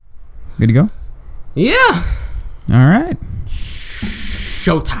Good to go? Yeah. All right.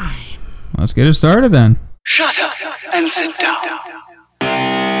 Showtime. Let's get it started then. Shut up and sit down.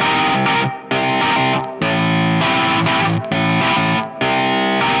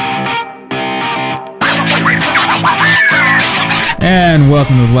 And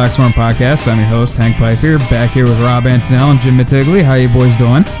welcome to the Black Swarm Podcast. I'm your host, Hank Pfeiffer, back here with Rob Antonell and Jim Mattigli. How you boys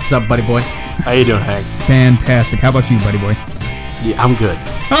doing? What's up, buddy boy? How you doing, Hank? Fantastic. How about you, buddy boy? Yeah, I'm good.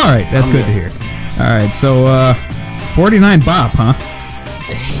 All right, that's good to hear. All right, so 49 bop, huh?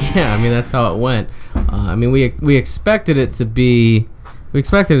 Yeah, I mean that's how it went. We expected it to be,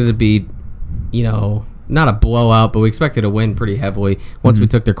 you know, not a blowout, but we expected to win pretty heavily. Once we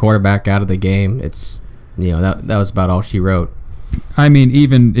took their quarterback out of the game, it's, you know, that was about all she wrote. I mean,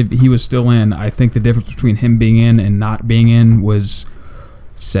 even if he was still in, I think the difference between him being in and not being in was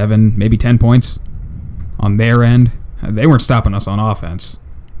 7, maybe 10 points on their end. They weren't stopping us on offense.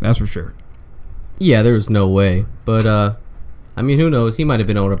 That's for sure. Yeah, there was no way. But, I mean, who knows? He might have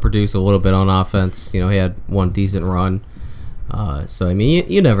been able to produce a little bit on offense. You know, he had one decent run. So, I mean,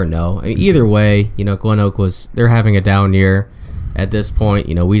 you never know. I mean, either way, you know, Glenoak they're having a down year at this point.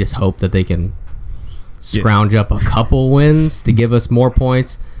 You know, we just hope that they can scrounge up a couple wins to give us more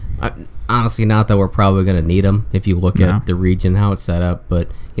points. Honestly, not that we're probably going to need them if you look at the region, how it's set up. But,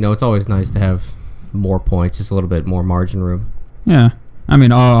 you know, it's always nice to have more points, just a little bit more margin room. Yeah. I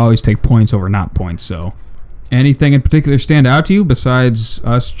mean, I'll always take points over not points, so. Anything in particular stand out to you besides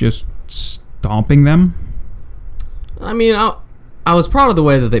us just stomping them? I mean, I was proud of the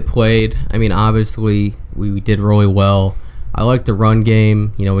way that they played. I mean, obviously, we did really well. I like the run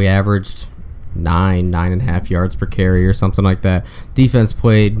game. You know, we averaged 9.5 yards per carry or something like that. Defense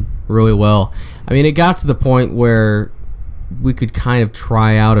played really well. I mean, it got to the point where we could kind of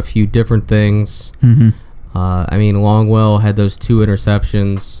try out a few different things. Mm-hmm. I mean, Longwell had those 2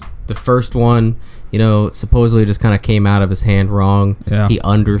 interceptions. The first one, you know, supposedly just kind of came out of his hand wrong. Yeah. He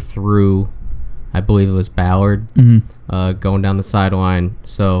underthrew, I believe it was Ballard, going down the sideline.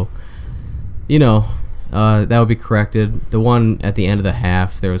 So, you know, that would be corrected. The one at the end of the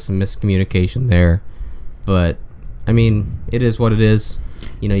half, there was some miscommunication there. But, I mean, it is what it is.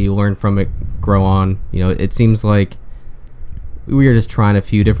 You know, you learn from it, grow on. You know, it seems like we were just trying a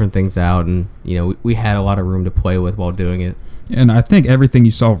few different things out, and, you know, we had a lot of room to play with while doing it. And I think everything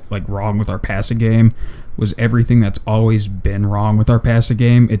you saw like wrong with our passing game was everything that's always been wrong with our passing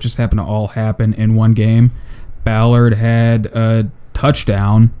game. It just happened to all happen in one game. Ballard had a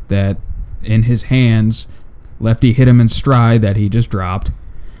touchdown that in his hands, lefty hit him in stride that he just dropped.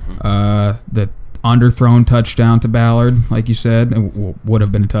 The underthrown touchdown to Ballard, like you said, would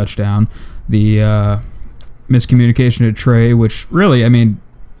have been a touchdown. The miscommunication to Trey, which really, I mean,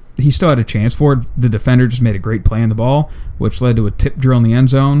 he still had a chance for it. The defender just made a great play on the ball, which led to a tip drill in the end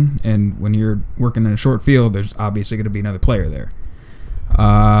zone. And when you're working in a short field, there's obviously going to be another player there.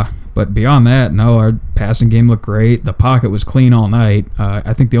 But beyond that, no, our passing game looked great. The pocket was clean all night.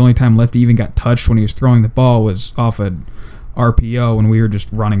 I think the only time lefty even got touched when he was throwing the ball was off an RPO when we were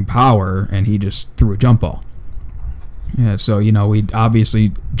just running power, and he just threw a jump ball. Yeah, so, you know, we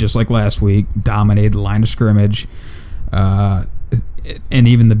obviously, just like last week, dominated the line of scrimmage. And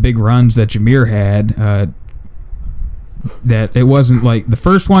even the big runs that Jameer had, that it wasn't like the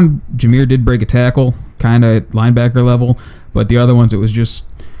first one, Jameer did break a tackle, kind of linebacker level, but the other ones, it was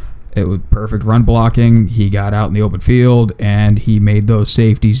perfect run blocking. He got out in the open field, and he made those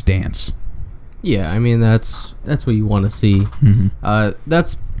safeties dance. Yeah, I mean, that's what you want to see. Mm-hmm.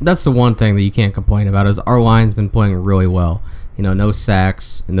 That's the one thing that you can't complain about is our line's been playing really well. You know, no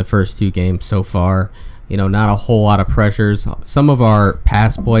sacks in the first 2 games so far. You know, not a whole lot of pressures. Some of our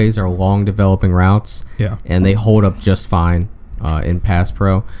pass plays are long developing routes, and they hold up just fine in pass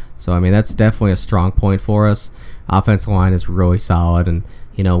pro. So, I mean, that's definitely a strong point for us. Offensive line is really solid, and,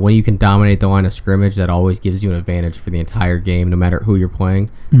 you know, when you can dominate the line of scrimmage, that always gives you an advantage for the entire game, no matter who you're playing.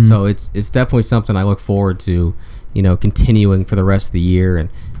 Mm-hmm. So it's definitely something I look forward to, you know, continuing for the rest of the year. And,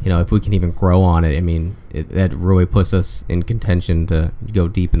 you know, if we can even grow on it, I mean, that really puts us in contention to go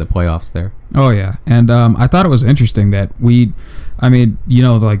deep in the playoffs there. Oh, yeah. And I thought it was interesting that I mean, you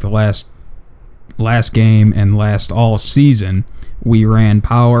know, like the last game and last all season, we ran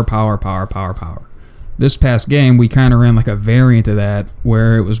power. This past game, we kind of ran like a variant of that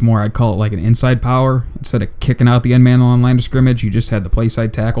where it was more, I'd call it like an inside power. Instead of kicking out the end man on line of scrimmage, you just had the play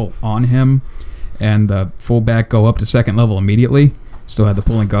side tackle on him and the fullback go up to second level immediately. Still had the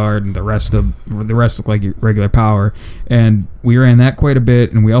pulling guard, and the rest looked like regular power. And we ran that quite a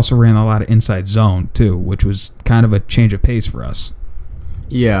bit, and we also ran a lot of inside zone too, which was kind of a change of pace for us.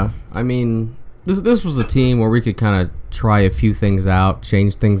 Yeah, I mean, this was a team where we could kind of try a few things out,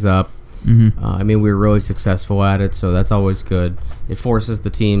 change things up. I mean, we were really successful at it, so that's always good. It forces the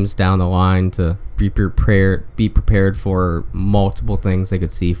teams down the line to be prepared for multiple things they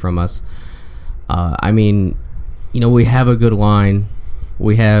could see from us. I mean, we have a good line,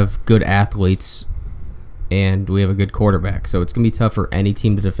 we have good athletes, and we have a good quarterback. So it's going to be tough for any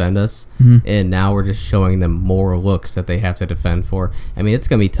team to defend us. And now we're just showing them more looks that they have to defend for. I mean, it's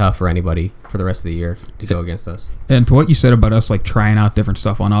going to be tough for anybody for the rest of the year to go against us. And to what you said about us, like, trying out different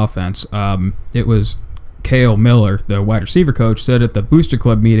stuff on offense, it was Cale Miller, the wide receiver coach, said at the Booster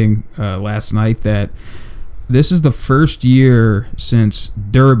Club meeting last night that this is the first year since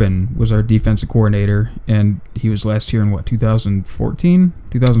Durbin was our defensive coordinator, and he was last year in, 2014?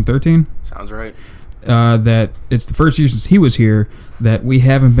 2013? Sounds right. That it's the first year since he was here that we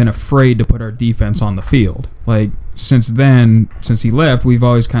haven't been afraid to put our defense on the field. Like, since he left, we've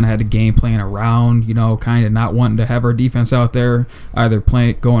always kind of had a game plan around, kind of not wanting to have our defense out there, either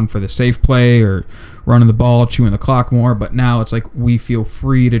going for the safe play or running the ball, chewing the clock more. But now it's like we feel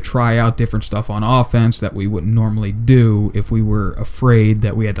free to try out different stuff on offense that we wouldn't normally do if we were afraid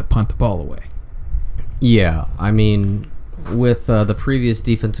that we had to punt the ball away. Yeah, I mean, with the previous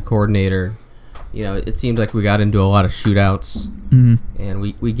defensive coordinator, it seemed like we got into a lot of shootouts, and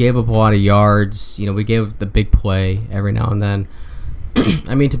we gave up a lot of yards. We gave up the big play every now and then.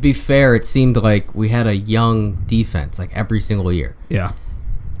 I mean, to be fair, it seemed like we had a young defense like every single year. Yeah.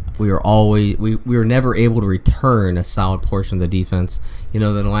 We were never able to return a solid portion of the defense.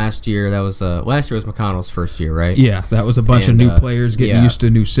 Then last year was McConnell's first year, right? Yeah, that was a bunch of new players getting used to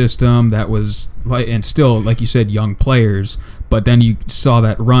a new system. That was and still, like you said, young players. But then you saw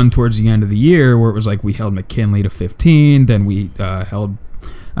that run towards the end of the year where it was like we held McKinley to 15. Then we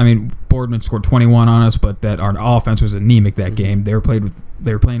Boardman scored 21 on us, but that our offense was anemic that game. They were playing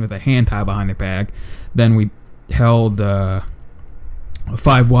with a hand tie behind their back. Then we held a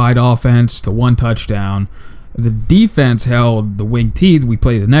 5-wide offense to 1 touchdown. The defense held the wing T we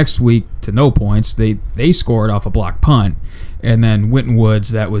played the next week to no points. They scored off a block punt. And then Winton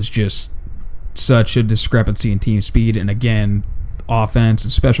Woods, that was just such a discrepancy in team speed. And again, offense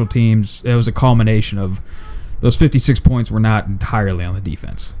and special teams, it was a culmination of those 56 points were not entirely on the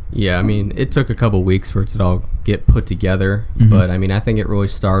defense. Yeah, I mean, it took a couple weeks for it to all get put together. But, I mean, I think it really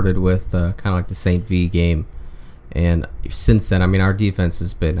started with kind of like the St. V game. And since then, I mean, our defense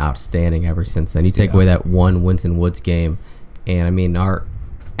has been outstanding ever since then. You take away that one Winton Woods game, and, I mean, our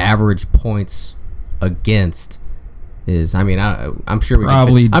average points against is, I mean, I'm sure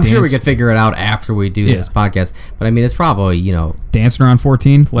we could figure it out after we do this podcast. But I mean, it's probably dancing around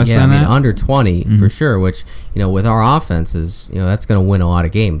 14, less than that. Under 20 for sure. Which with our offenses, that's going to win a lot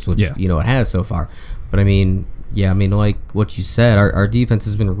of games, which it has so far. But I mean, like what you said, our defense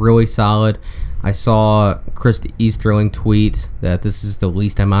has been really solid. I saw Chris Easterling tweet that this is the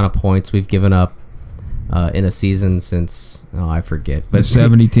least amount of points we've given up in a season since I forget. But the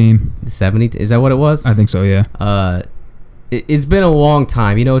 70 team. The 70, is that what it was? I think so, yeah. It's been a long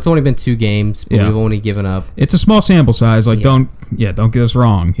time. It's only been 2 games, but we've only given up. It's a small sample size. Like, don't get us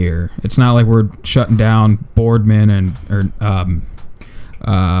wrong here. It's not like we're shutting down Boardman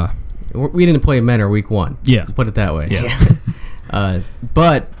we didn't play Menor week 1. Yeah, put it that way. Yeah.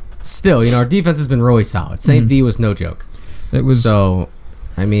 But still, our defense has been really solid. St. V was no joke. It was so.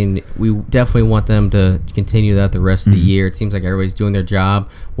 I mean, we definitely want them to continue that the rest of the year. It seems like everybody's doing their job.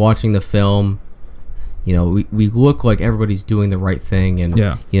 Watching the film, we look like everybody's doing the right thing, and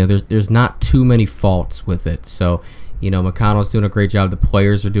there's not too many faults with it. So, McConnell's doing a great job. The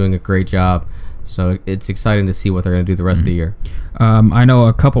players are doing a great job. So it's exciting to see what they're going to do the rest of the year. I know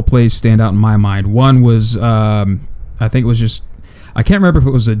a couple plays stand out in my mind. One was, I think it was just, I can't remember if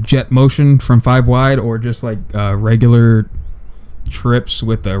it was a jet motion from 5 wide or just like regular trips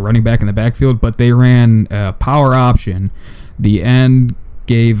with the running back in the backfield, but they ran a power option. The end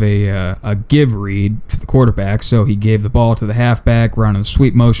gave a give read to the quarterback, so he gave the ball to the halfback, running the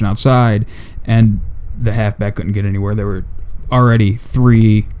sweep motion outside, and the halfback couldn't get anywhere. There were already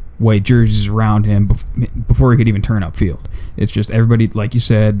 3 white jerseys around him before he could even turn upfield. It's just everybody, like you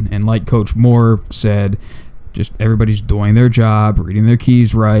said, and like Coach Moore said, just everybody's doing their job, reading their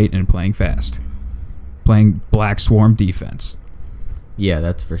keys right, and playing fast. Playing black swarm defense. Yeah,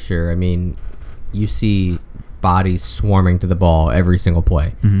 that's for sure. I mean, you see bodies swarming to the ball every single play,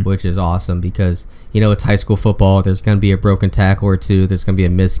 which is awesome because, it's high school football. There's going to be a broken tackle or 2. There's going to be a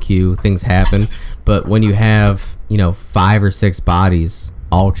miscue. Things happen. But when you have, 5 or 6 bodies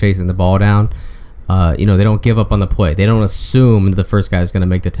all chasing the ball down, they don't give up on the play. They don't assume the first guy is going to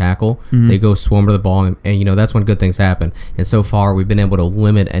make the tackle. They go swarm to the ball, and that's when good things happen. And so far, we've been able to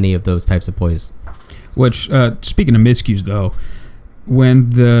limit any of those types of plays. Which, speaking of miscues, though,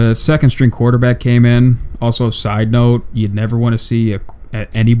 when the second string quarterback came in, also side note, you'd never want to see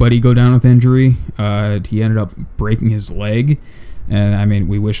anybody go down with injury. He ended up breaking his leg, and I mean,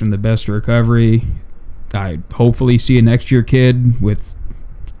 we wish him the best recovery. I hopefully see a next year kid with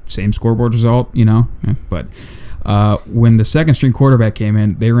same scoreboard result, But when the second string quarterback came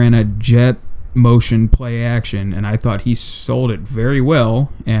in, they ran a jet motion play action, and I thought he sold it very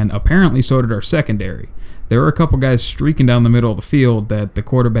well, and apparently so did our secondary. There were a couple guys streaking down the middle of the field that the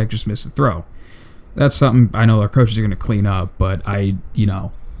quarterback just missed the throw. That's something I know our coaches are going to clean up, but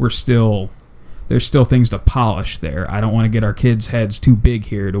there's still things to polish there. I don't want to get our kids' heads too big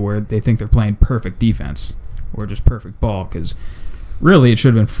here to where they think they're playing perfect defense or just perfect ball, because really it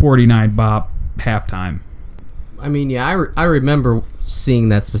should have been 49 bop halftime. I mean, yeah, I remember seeing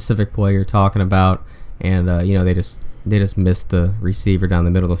that specific play you're talking about, and they just missed the receiver down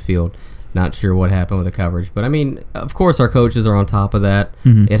the middle of the field. Not sure what happened with the coverage, but I mean, of course, our coaches are on top of that.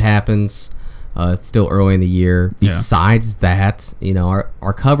 Mm-hmm. It happens. It's still early in the year. Besides that,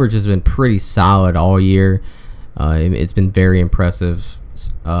 our coverage has been pretty solid all year. It's been very impressive.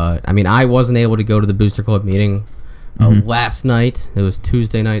 I mean, I wasn't able to go to the Booster Club meeting last night. It was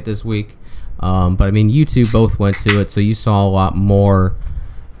Tuesday night this week. But I mean, you two both went to it, so you saw a lot more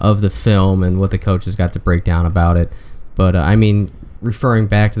of the film and what the coaches got to break down about it. But I mean, referring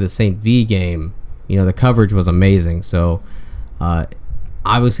back to the St. V game, the coverage was amazing. So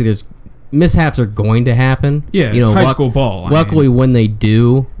obviously, there's mishaps are going to happen. Yeah, it's high school ball. Luckily, when they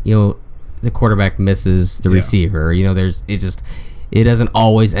do, the quarterback misses the receiver. It doesn't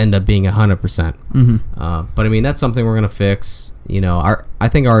always end up being 100%. Mm-hmm. But I mean, that's something we're gonna fix. I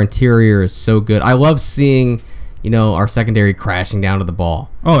think our interior is so good. I love seeing, our secondary crashing down to the ball.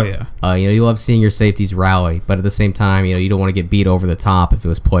 Oh yeah. You love seeing your safeties rally, but at the same time, you don't want to get beat over the top if it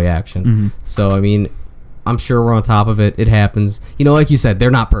was play action. Mm-hmm. So I mean, I'm sure we're on top of it. It happens. Like you said, they're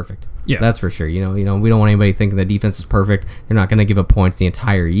not perfect. Yeah, that's for sure. We don't want anybody thinking the defense is perfect. They're not going to give up points the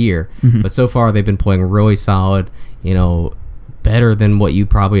entire year. Mm-hmm. But so far, they've been playing really solid. Better than what you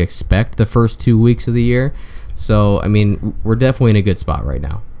probably expect the first 2 weeks of the year. So, I mean, we're definitely in a good spot right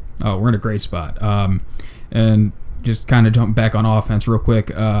now. Oh, we're in a great spot. And just kind of jump back on offense real quick.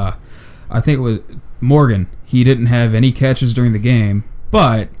 I think it was Morgan. He didn't have any catches during the game,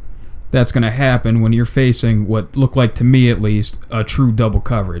 but that's going to happen when you're facing what looked like, to me at least, a true double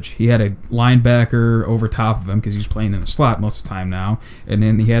coverage. He had a linebacker over top of him because he's playing in the slot most of the time now, and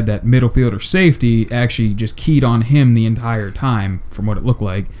then he had that middle fielder safety actually just keyed on him the entire time from what it looked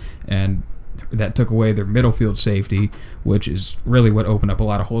like, and that took away their middle field safety, which is really what opened up a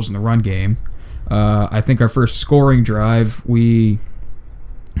lot of holes in the run game. I think our first scoring drive, it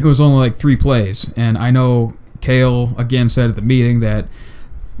was only like 3 plays, and I know Kale again said at the meeting that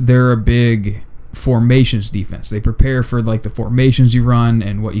they're a big formations defense. They prepare for like the formations you run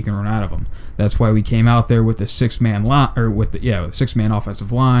and what you can run out of them. That's why we came out there with the 6-man line, or with the 6-man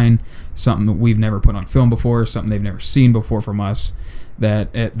offensive line, something that we've never put on film before, something they've never seen before from us.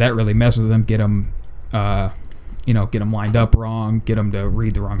 That really messes with them. Get them lined up wrong, get them to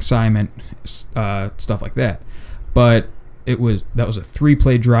read the wrong assignment, stuff like that. But that was a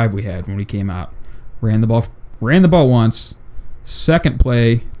 3-play drive we had when we came out. Ran the ball once. Second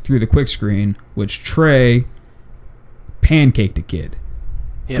play through the quick screen, which Trey pancaked a kid.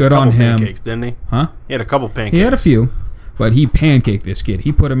 He had a couple pancakes, didn't he? Huh? He had a couple pancakes. He had a few, but he pancaked this kid.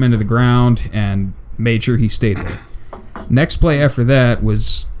 He put him into the ground and made sure he stayed there. Next play after that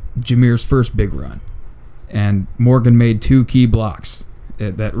was Jameer's first big run, and Morgan made 2 key blocks.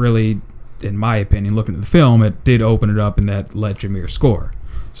 That really, in my opinion, looking at the film, it did open it up, and that let Jameer score.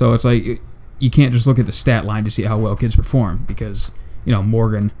 So it's like, you can't just look at the stat line to see how well kids perform, because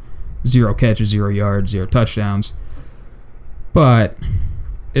Morgan, 0 catches, 0 yards, 0 touchdowns, but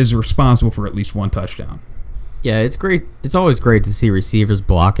is responsible for at least 1 touchdown. Yeah, it's great. It's always great to see receivers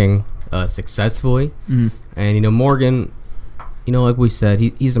blocking successfully. Mm-hmm. And Morgan, like we said,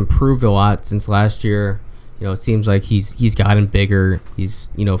 he's improved a lot since last year. It seems like he's gotten bigger. He's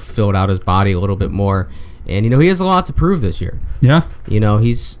filled out his body a little bit more. And, he has a lot to prove this year. Yeah.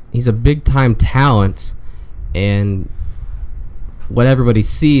 He's a big-time talent, and what everybody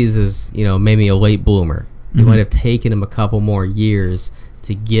sees is, maybe a late bloomer. It might have taken him a couple more years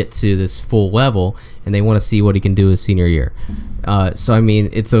to get to this full level, and they want to see what he can do his senior year. So, I mean,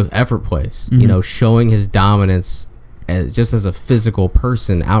 it's those effort plays, showing his dominance just as a physical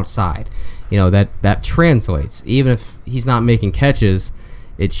person outside. That translates. Even if he's not making catches,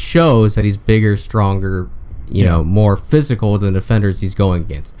 it shows that he's bigger, stronger, more physical than the defenders he's going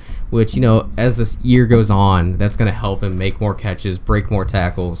against. Which, as this year goes on, that's going to help him make more catches, break more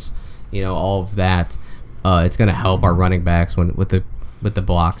tackles, all of that. It's going to help our running backs with the with the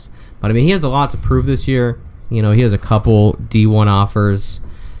blocks. But I mean, he has a lot to prove this year. He has a couple D1 offers.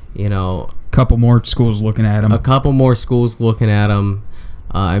 Couple more schools looking at him. A couple more schools looking at him.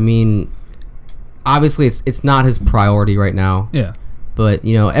 I mean, obviously it's not his priority right now. Yeah. But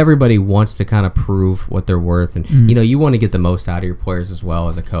everybody wants to kind of prove what they're worth, and you want to get the most out of your players as well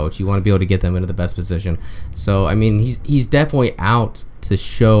as a coach. You want to be able to get them into the best position. So I mean, he's definitely out to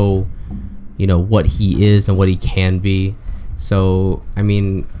show, what he is and what he can be. So I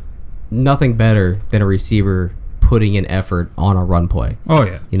mean, nothing better than a receiver putting in effort on a run play. Oh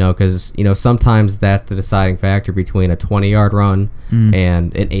yeah. Because sometimes that's the deciding factor between a 20-yard run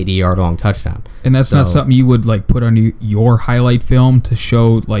and an 80-yard long touchdown. And that's not something you would like put on your highlight film to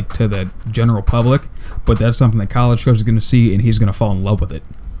show like to the general public, but that's something that college coach is going to see, and he's going to fall in love with it.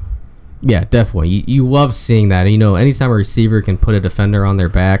 Yeah, definitely. You love seeing that. Anytime a receiver can put a defender on their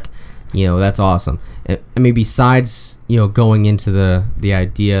back, that's awesome. I mean, besides going into the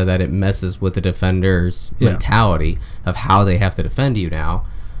idea that it messes with the defender's mentality of how they have to defend you now,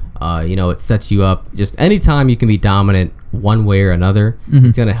 it sets you up. Just anytime you can be dominant one way or another,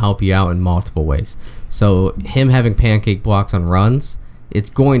 it's going to help you out in multiple ways. So him having pancake blocks on runs, it's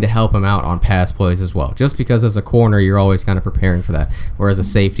going to help him out on pass plays as well. Just because as a corner, you're always kind of preparing for that. Whereas a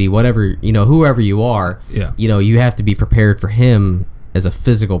safety, whatever, whoever you are, you have to be prepared for him as a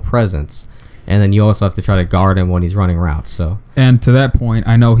physical presence. And then you also have to try to guard him when he's running routes. So, and to that point,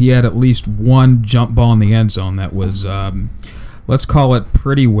 I know he had at least one jump ball in the end zone that was, let's call it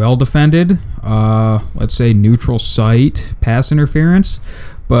pretty well defended. Let's say neutral site pass interference.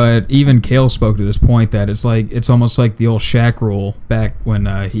 But even Kale spoke to this point that it's almost like the old Shaq rule back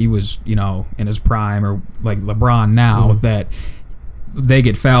when he was in his prime, or like LeBron now, that they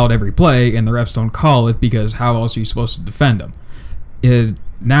get fouled every play and the refs don't call it because how else are you supposed to defend them?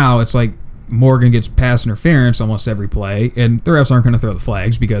 Now it's like Morgan gets pass interference almost every play, and the refs aren't going to throw the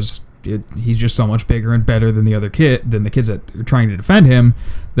flags because he's just so much bigger and better than the kids that are trying to defend him,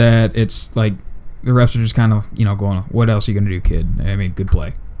 that it's like the refs are just kind of going, what else are you going to do, kid? I mean, good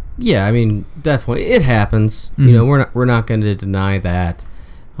play. Yeah, I mean, definitely it happens. We're not going to deny that.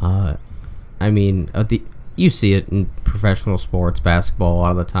 I mean, you see it in professional sports, basketball, a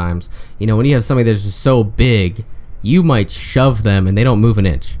lot of the times. When you have somebody that's just so big, you might shove them and they don't move an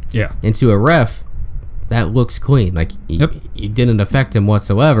inch. Yeah. Into a ref, that looks clean. Like you didn't affect him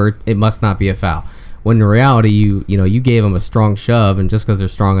whatsoever. It must not be a foul. When in reality, you gave him a strong shove, and just because they're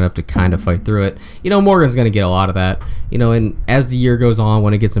strong enough to kind of fight through it, Morgan's going to get a lot of that. And as the year goes on,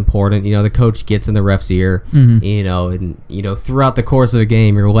 when it gets important, the coach gets in the ref's ear, and throughout the course of the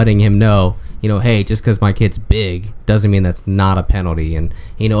game, you're letting him know, hey, just because my kid's big doesn't mean that's not a penalty, and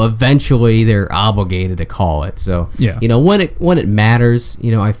eventually they're obligated to call it. So when it matters,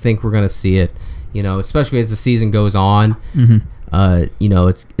 I think we're going to see it. Especially as the season goes on.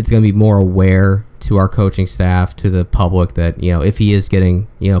 It's going to be more aware to our coaching staff, to the public, that if he is getting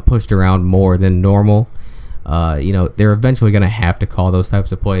pushed around more than normal, they're eventually going to have to call those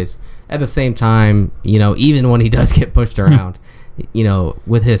types of plays. At the same time, even when he does get pushed around,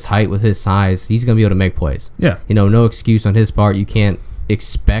 with his height, with his size, he's going to be able to make plays. Yeah. No excuse on his part. You can't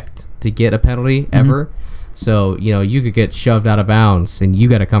expect to get a penalty ever. So, you could get shoved out of bounds and you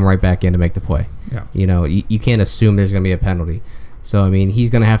got to come right back in to make the play. Yeah. You can't assume there's going to be a penalty. So, I mean,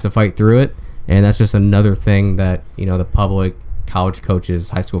 he's going to have to fight through it. And that's just another thing that, the public, college coaches,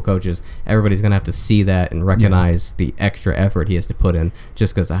 high school coaches, everybody's going to have to see that and recognize the extra effort he has to put in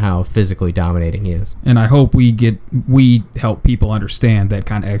just because of how physically dominating he is. And I hope we help people understand that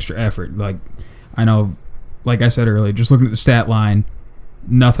kind of extra effort. Like, I know, like I said earlier, just looking at the stat line,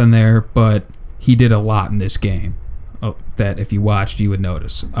 nothing there, but he did a lot in this game that if you watched, you would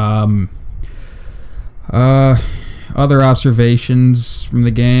notice. Other observations from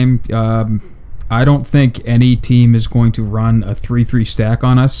the game, I don't think any team is going to run a 3-3 stack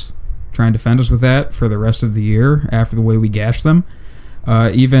on us, try and defend us with that for the rest of the year after the way we gashed them.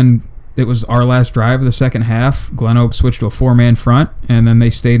 Even it was our last drive of the second half, Glenoak switched to a 4-man front, and then they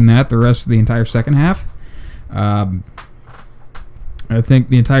stayed in that the rest of the entire second half. I think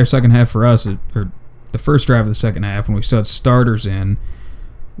the entire second half for us, or the first drive of the second half, when we still had starters in,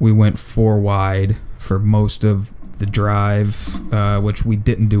 we went 4 wide for most of the drive, which we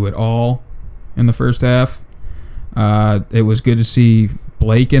didn't do at all in the first half. It was good to see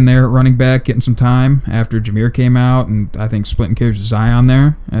Blake in there at running back getting some time after Jameer came out, and I think splitting carries with Zion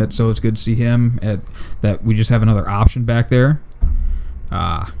there. So it's good to see him that we just have another option back there.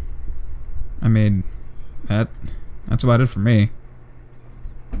 I mean, that's about it for me.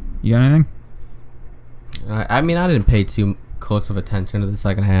 You got anything? I mean, I didn't pay too close of attention to the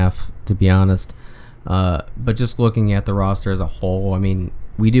second half, to be honest. But just looking at the roster as a whole, I mean,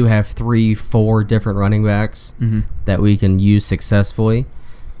 we do have 3-4 different running backs that we can use successfully.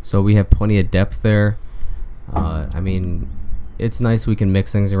 So we have plenty of depth there. I mean, it's nice we can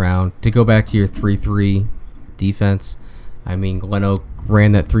mix things around. To go back to your 3-3 defense, I mean, Glenoak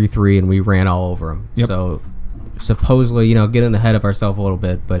ran that 3-3 and we ran all over him. Yep. So supposedly, getting ahead of ourselves a little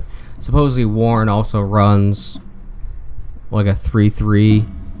bit, but supposedly Warren also runs like a 3-3.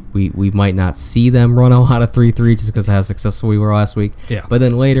 We might not see them run a lot of 3-3 just because of how successful we were last week. Yeah. But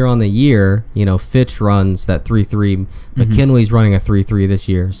then later on the year, Fitch runs that 3-3. McKinley's running a 3-3 this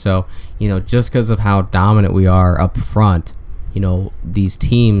year. So, just because of how dominant we are up front, these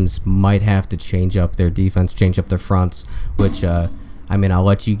teams might have to change up their defense, change up their fronts, which, I'll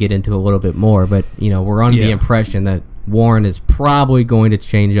let you get into a little bit more. But, we're under the impression that Warren is probably going to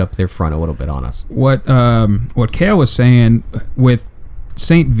change up their front a little bit on us. What Kale was saying with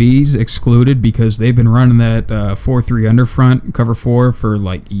St. V's excluded because they've been running that 4-3 underfront cover 4 for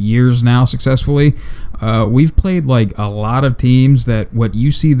like years now successfully. We've played like a lot of teams that what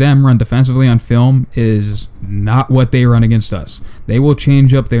you see them run defensively on film is not what they run against us. They will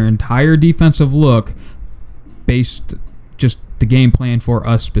change up their entire defensive look based just the game plan for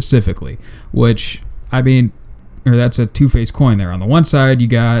us specifically, which that's a two-faced coin there. On the one side, you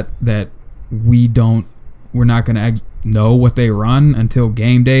got that we're not going to know what they run until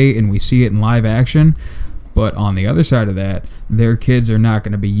game day and we see it in live action. But on the other side of that, their kids are not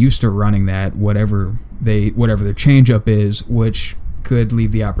going to be used to running that, whatever their changeup is, which could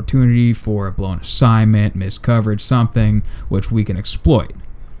leave the opportunity for a blown assignment, missed coverage, something which we can exploit.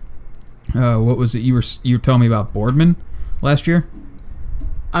 What was it you were telling me about Boardman last year?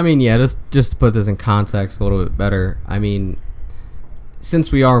 Just to put this in context a little bit better,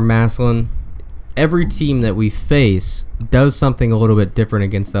 since we are Massillon, every team that we face does something a little bit different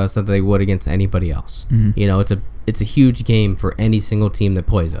against us than they would against anybody else. It's a huge game for any single team that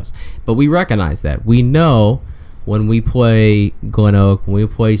plays us. But we recognize that. We know when we play Glenoak, when we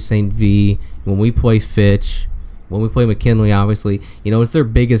play St. V, when we play Fitch, when we play McKinley, obviously, it's their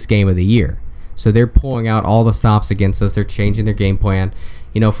biggest game of the year. So they're pulling out all the stops against us. They're changing their game plan.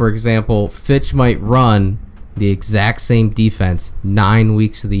 For example, Fitch might run the exact same defense 9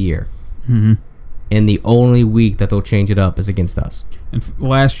 weeks of the year. Mm-hmm. And the only week that they'll change it up is against us. And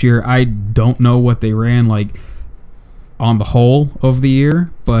last year, I don't know what they ran like on the whole of the year,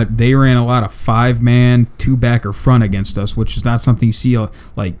 but they ran a lot of 5-man, 2-backer front against us, which is not something you see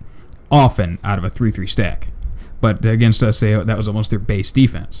like often out of a 3-3 stack. But against us, that was almost their base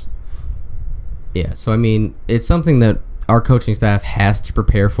defense. Yeah, so it's something that our coaching staff has to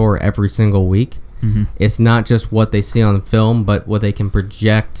prepare for every single week. Mm-hmm. It's not just what they see on film, but what they can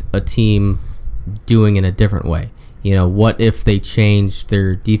project a team doing in a different way. What if they change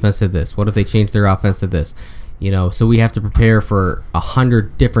their defense to this? What if they change their offense to this? So we have to prepare for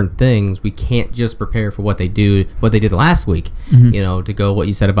 100 different things. We can't just prepare for what they did last week. Mm-hmm. To go what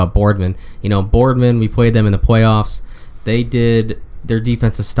you said about Boardman. Boardman, we played them in the playoffs. They did their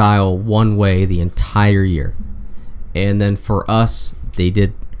defensive style one way the entire year. And then for us, they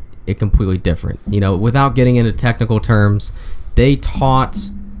did it completely different. Without getting into technical terms, they taught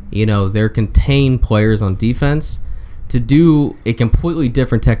their contained players on defense to do a completely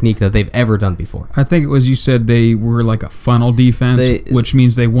different technique that they've ever done before. I think it was you said they were like a funnel defense, which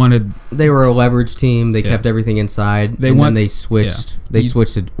means they were a leverage team. They kept everything inside, then they switched. Yeah. They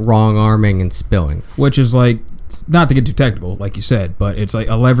switched to wrong arming and spilling, which is like, not to get too technical, like you said, but it's like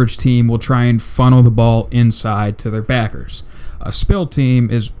a leverage team will try and funnel the ball inside to their backers. A spill team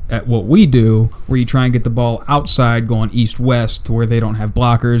is at what we do, where you try and get the ball outside going east-west to where they don't have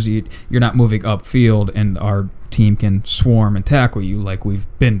blockers. You're not moving upfield, and our team can swarm and tackle you like we've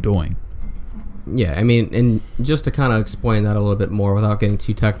been doing. Yeah, and just to kind of explain that a little bit more without getting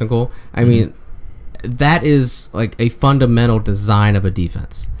too technical, that is like a fundamental design of a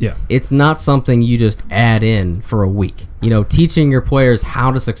defense. Yeah. It's not something you just add in for a week. Teaching your players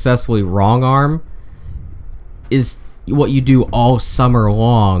how to successfully wrong arm is what you do all summer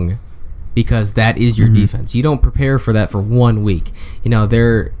long, because that is your defense. You don't prepare for that for 1 week.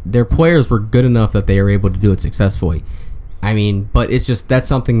 Their players were good enough that they are able to do it successfully. But it's just, that's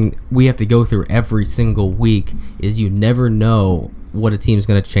something we have to go through every single week, is you never know what a team's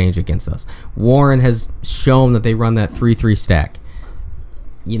going to change against us. Warren has shown that they run that 3-3 stack.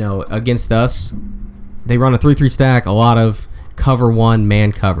 Against us, they run a 3-3 stack, a lot of cover 1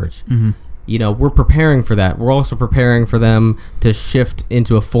 man coverage. Mm-hmm. We're preparing for that. We're also preparing for them to shift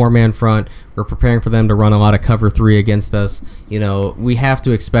into a 4-man front. We're preparing for them to run a lot of cover 3 against us. We have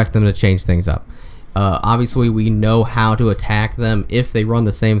to expect them to change things up. Obviously, we know how to attack them if they run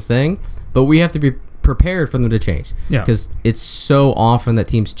the same thing, but we have to be prepared for them to change. Yeah. Because it's so often that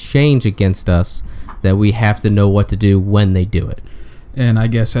teams change against us that we have to know what to do when they do it. And I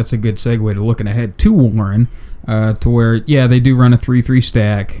guess that's a good segue to looking ahead to Warren, to where, they do run a 3-3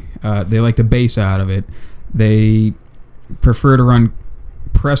 stack. They like to base out of it. They prefer to run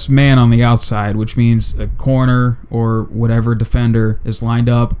press man on the outside, which means a corner or whatever defender is lined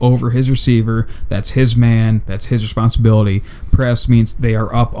up over his receiver. That's his man. That's his responsibility. Press means they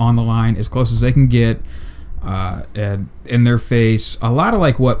are up on the line as close as they can get, and in their face. A lot of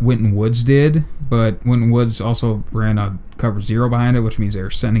like what Winton Woods did, but Winton Woods also ran a cover 0 behind it, which means they were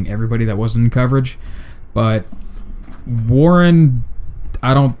sending everybody that wasn't in coverage. But Warren,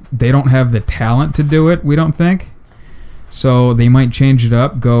 they don't have the talent to do it, we don't think. So they might change it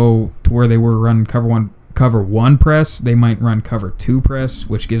up, go to where they were running cover one press. They might run cover 2 press,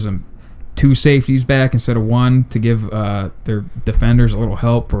 which gives them 2 safeties back instead of 1 to give their defenders a little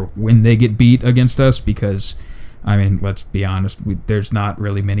help for when they get beat against us. Because, I mean, let's be honest, there's not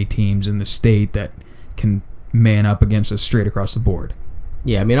really many teams in the state that can man up against us straight across the board.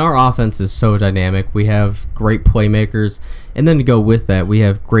 Yeah, I mean, our offense is so dynamic. We have great playmakers, and then to go with that, we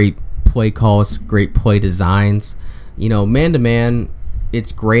have great play calls, great play designs. You know, man-to-man,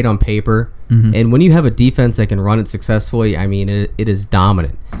 it's great on paper, and when you have a defense that can run it successfully, I mean, it is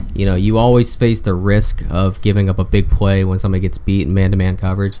dominant. You know, you always face the risk of giving up a big play when somebody gets beat in man-to-man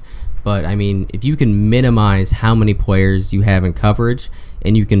coverage, but, I mean, if you can minimize how many players you have in coverage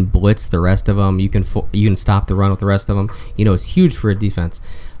and you can blitz the rest of them, you can stop the run with the rest of them, you know, it's huge for a defense.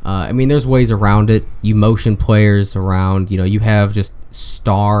 I mean, there's ways around it. You motion players around, you know, you have just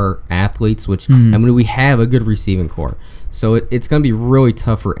star athletes, which, I mean, we have a good receiving core. So it's going to be really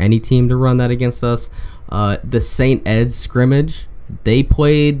tough for any team to run that against us. The St. Ed's scrimmage, they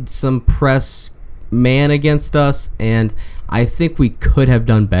played some press man against us, and I think we could have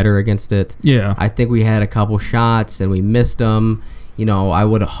done better against it. Yeah. I think we had a couple shots, and we missed them. You know, I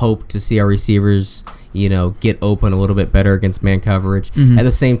would have hoped to see our receivers, you know, get open a little bit better against man coverage. At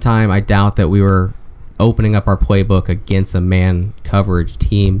the same time, I doubt that we were opening up our playbook against a man coverage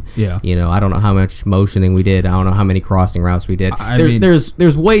team. Yeah. You know, I don't know how much motioning we did. I don't know how many crossing routes we did.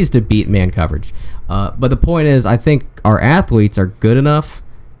 There's ways to beat man coverage. But the point is, I think our athletes are good enough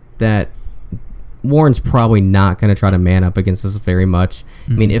that Warren's probably not going to try to man up against us very much.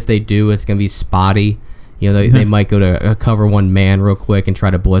 I mean, if they do, it's going to be spotty. You know, they might go to a cover 1 man real quick and try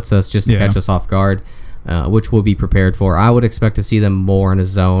to blitz us just to catch us off guard, which we'll be prepared for. I would expect to see them more in a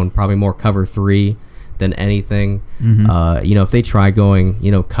zone, probably more cover 3 than anything. You know, if they try going,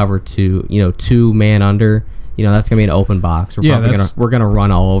 you know, cover 2, you know, 2 man under, you know, that's gonna be an open box. We're gonna run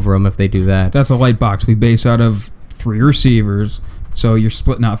all over them if they do that. That's a light box. We base out of 3 receivers, so you're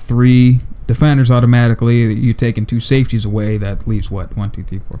splitting out 3 defenders automatically. You're taking 2 safeties away. That leaves what, 1, 2,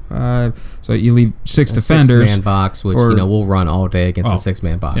 3, 4, 5. So you leave 6 defenders. 6-man box, which you know we'll run all day against a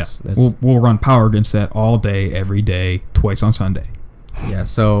 6-man box. Yeah. We'll run power against that all day, every day, twice on Sunday. Yeah.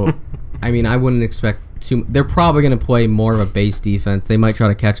 So, I mean, I wouldn't expect. They're probably going to play more of a base defense. They might try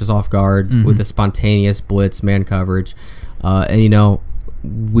to catch us off guard with a spontaneous blitz man coverage. And, you know,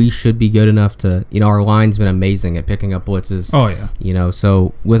 we should be good enough to, you know, our line's been amazing at picking up blitzes. Oh, yeah. You know,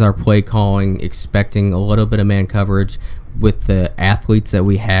 so with our play calling, expecting a little bit of man coverage with the athletes that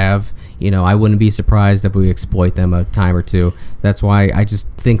we have, you know, I wouldn't be surprised if we exploit them a time or 2. That's why I just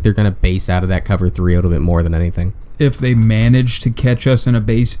think they're going to base out of that cover 3 a little bit more than anything. If they manage to catch us in a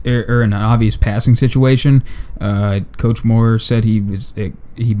base or in an obvious passing situation, Coach Moore said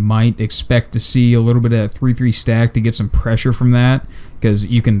he might expect to see a little bit of that 3-3 stack to get some pressure from that, because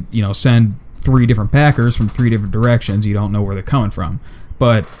you can, you know, send 3 different Packers from 3 different directions. You don't know where they're coming from,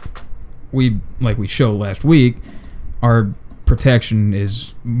 but like we showed last week, our protection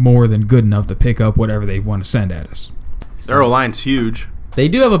is more than good enough to pick up whatever they want to send at us. Their O-line's huge. They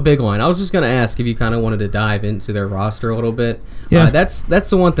do have a big line. I was just going to ask if you kind of wanted to dive into their roster a little bit. Yeah. That's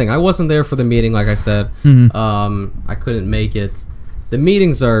the one thing. I wasn't there for the meeting, like I said. I couldn't make it. The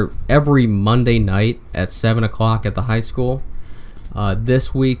meetings are every Monday night at 7 o'clock at the high school.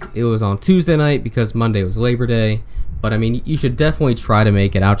 This week, it was on Tuesday night because Monday was Labor Day. But, I mean, you should definitely try to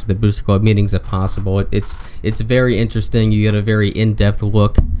make it out to the Booster Club meetings if possible. It's very interesting. You get a very in-depth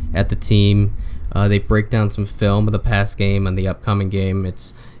look at the team. They break down some film of the past game and the upcoming game.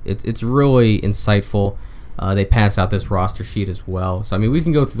 It's really insightful. They pass out this roster sheet as well. So, I mean, we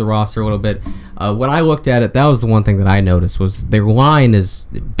can go through the roster a little bit. When I looked at it, that was the one thing that I noticed was their line is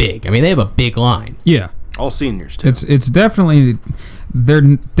big. I mean, they have a big line. Yeah. All seniors, too. They're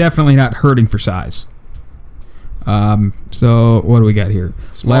definitely not hurting for size. So what do we got here?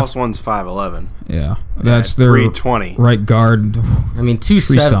 Smallest one's 5'11". Yeah, that's their 320. right guard. I mean,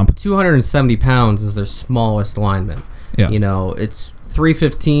 270 pounds is their smallest lineman. Yeah. You know, it's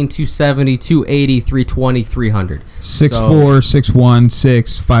 315, 270, 280, 320, 300. 6'4", 6'1",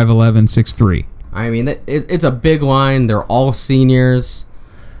 6, 5'11", 6'3". I mean, it's a big line. They're all seniors.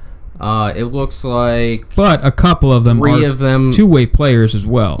 It looks like... But a couple of them three are of them, two-way players as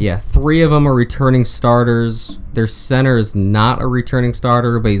well. Yeah, 3 of them are returning starters. Their center is not a returning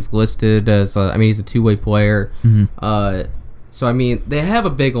starter, but he's listed as... he's a two-way player. Mm-hmm. So, I mean, they have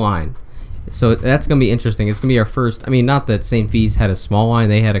a big line. So that's going to be interesting. It's going to be our first... I mean, not that St. V's had a small line.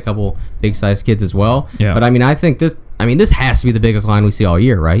 They had a couple big-sized kids as well. Yeah. But, I mean, I think this... this has to be the biggest line we see all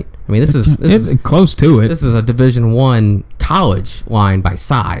year, right? I mean, this is close to it. This is a Division I college line by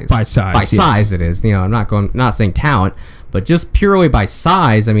size. By size, it is. You know, I'm not saying talent, but just purely by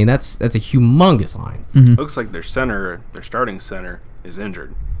size. I mean, that's a humongous line. Mm-hmm. Looks like their starting center, is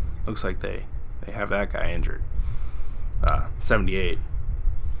injured. Looks like they have that guy injured. 78.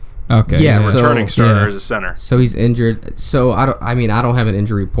 Okay. Yeah, returning starter as a center. So he's injured. So I don't have an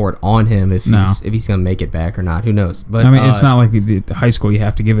injury report on him if he's going to make it back or not. Who knows? But I mean, it's not like the high school you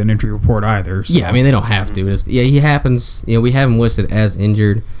have to give an injury report either. So. Yeah, I mean they don't have to. He happens. You know, we have him listed as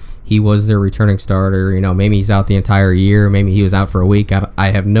injured. He was their returning starter. You know, maybe he's out the entire year. Maybe he was out for a week.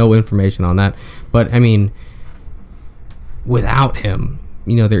 I have no information on that. But I mean, without him,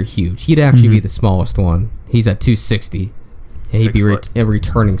 you know, they're huge. He'd actually be the smallest one. He's at 260. He'd be a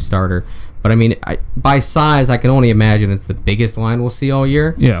returning starter. But, I mean, by size, I can only imagine it's the biggest line we'll see all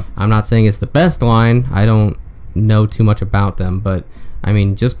year. Yeah. I'm not saying it's the best line. I don't know too much about them. But, I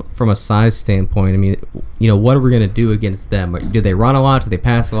mean, just from a size standpoint, I mean, you know, what are we going to do against them? Do they run a lot? Do they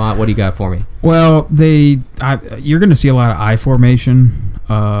pass a lot? What do you got for me? Well, you're going to see a lot of I formation,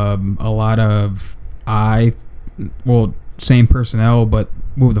 a lot of same personnel, but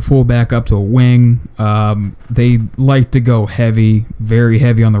move the fullback up to a wing. They like to go heavy, very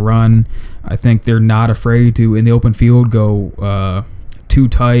heavy on the run. I think they're not afraid to, in the open field, go too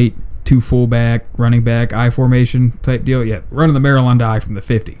tight, too fullback, running back, I formation type deal. Yeah, running the Maryland I from the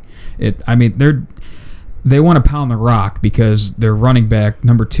 50. They want to pound the rock because their running back,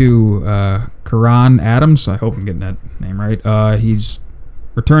 number 2, Karan Adams, I hope I'm getting that name right. He's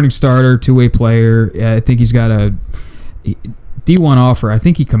returning starter, two-way player. I think he's got a D1 offer. I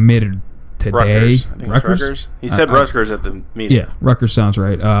think he committed today. Rutgers? He said Rutgers at the meeting. Yeah, Rutgers sounds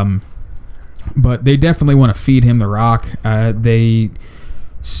right. But they definitely want to feed him the rock. They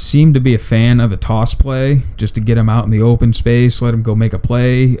seem to be a fan of the toss play, just to get him out in the open space, let him go make a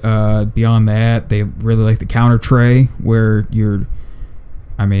play. Beyond that, they really like the counter tray, where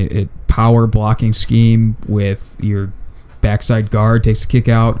power blocking scheme with your backside guard takes the kick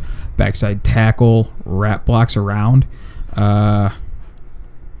out, backside tackle, wrap blocks around. A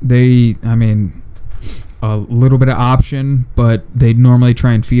little bit of option, but they normally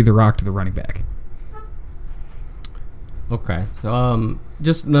try and feed the rock to the running back. Okay.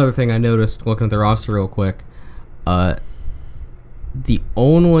 Just another thing I noticed looking at the roster real quick. The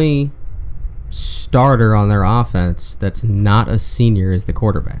only starter on their offense that's not a senior is the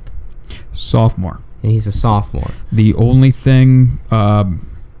quarterback. Sophomore. And he's a sophomore. The only thing,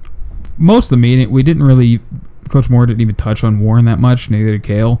 most of the meeting, Coach Moore didn't even touch on Warren that much, neither did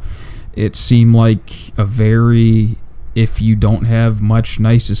Kale. It seemed like if you don't have much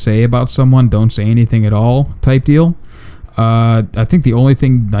nice to say about someone, don't say anything at all type deal. I think the only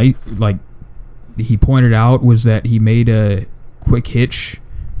thing he pointed out was that he made a quick hitch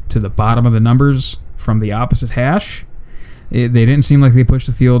to the bottom of the numbers from the opposite hash. They didn't seem like they pushed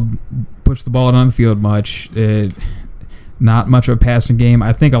the ball down the field much. Not much of a passing game.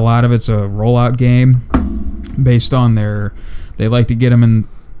 I think a lot of it's a rollout game based on they like to get them in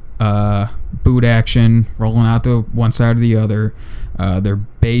boot action, rolling out to one side or the other. Their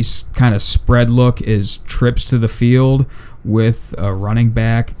base kind of spread look is trips to the field with a running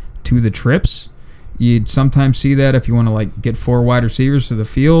back to the trips. You'd sometimes see that if you want to get 4 wide receivers to the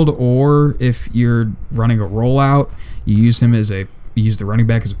field, or if you're running a rollout, you use the running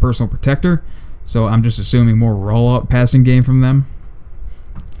back as a personal protector. So I'm just assuming more rollout passing game from them.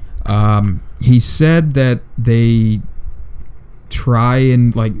 He said that they try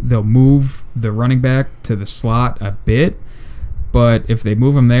and they'll move the running back to the slot a bit, but if they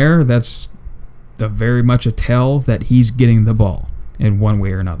move him there, that's very much a tell that he's getting the ball in one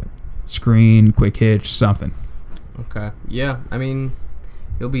way or another. Screen, quick hitch, something. Okay. Yeah,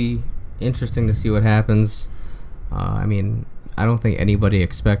 it'll be interesting to see what happens. I don't think anybody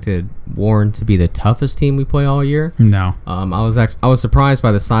expected Warren to be the toughest team we play all year. No. I was surprised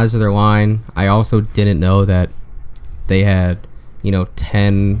by the size of their line. I also didn't know that they had,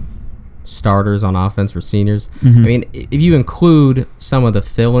 10 starters on offense for seniors. Mhm. I mean, if you include some of the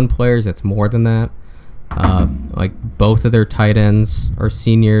fill-in players, it's more than that. Like both of their tight ends are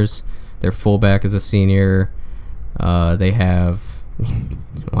seniors. Their fullback is a senior. They have,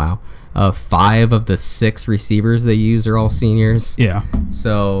 wow, 5 of the 6 receivers they use are all seniors. Yeah.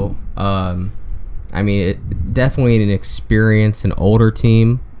 So, I mean, it definitely an experienced and older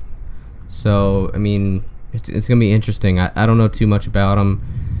team. So, I mean, it's going to be interesting. I don't know too much about them.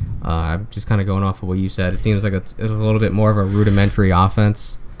 I'm just kind of going off of what you said. It seems like it's a little bit more of a rudimentary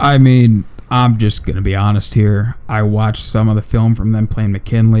offense. I mean, I'm just going to be honest here. I watched some of the film from them playing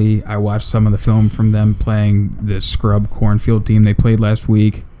McKinley. I watched some of the film from them playing the scrub Cornfield team they played last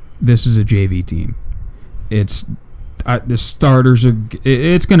week. This is a JV team. It's the starters are.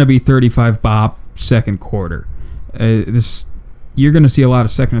 It's going to be 35 bop second quarter. You're going to see a lot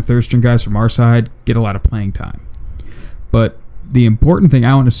of second and third string guys from our side get a lot of playing time. But the important thing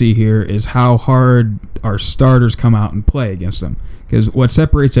I want to see here is how hard our starters come out and play against them. Because what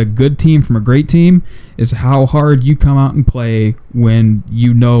separates a good team from a great team is how hard you come out and play when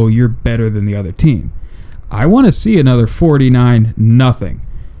you know you're better than the other team. I want to see another 49-0.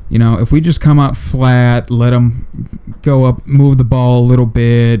 If we just come out flat, let them go up, move the ball a little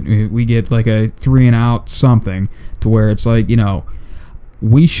bit, we get like a 3-and-out something to where it's like,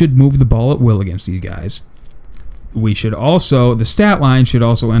 we should move the ball at will against these guys. We should also, the stat line should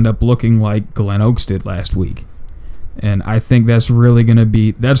also end up looking like Glenoak did last week. And I think that's really going to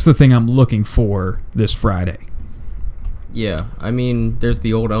be, that's the thing I'm looking for this Friday. Yeah, I mean, there's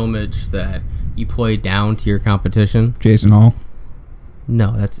the old homage that you play down to your competition. Jason Hall?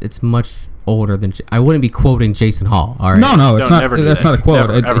 No, it's much older than... I wouldn't be quoting Jason Hall, all right? No, it's not. That's not a quote.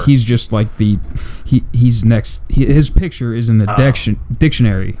 Never. He's just like he's next. His picture is in the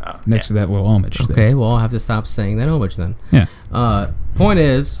dictionary next to that little homage. Okay, there. well, I'll have to stop saying that homage then. Yeah. Point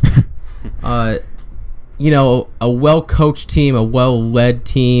is, a well-coached team, a well-led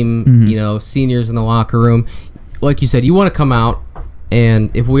team, Mm-hmm. Seniors in the locker room. Like you said, you want to come out,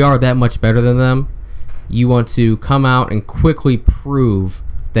 and if we are that much better than them, you want to come out and quickly prove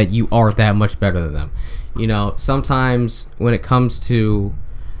that you are that much better than them. Sometimes when it comes to,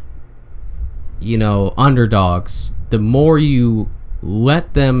 underdogs, the more you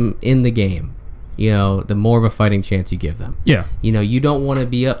let them in the game, the more of a fighting chance you give them. Yeah. You don't want to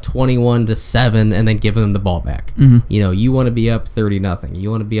be up 21-7 and then give them the ball back. Mm-hmm. You want to be up 30-0.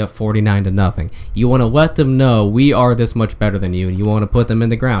 You want to be up 49-0. You want to let them know we are this much better than you, and you want to put them in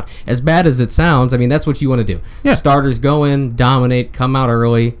the ground. As bad as it sounds, I mean, that's what you want to do. Yeah. Starters go in, dominate, come out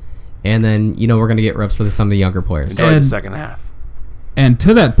early, and then, we're going to get reps for some of the younger players. Enjoy the second half. And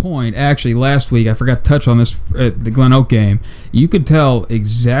to that point, actually, last week, I forgot to touch on this at the Glenoak game. You could tell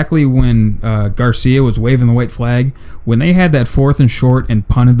exactly when Garcia was waving the white flag, when they had that 4th and short and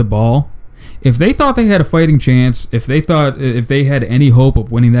punted the ball. If they thought they had a fighting chance, if they had any hope of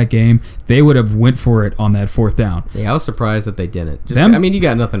winning that game, they would have went for it on that 4th down. Yeah, I was surprised that they didn't. You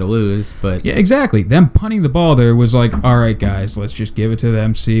got nothing to lose, but... Yeah, exactly. Them punting the ball there was like, all right, guys, let's just give it to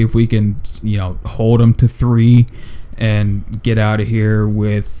them, see if we can, hold them to 3 and get out of here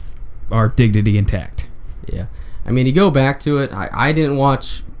with our dignity intact. Yeah. I mean, you go back to it, I didn't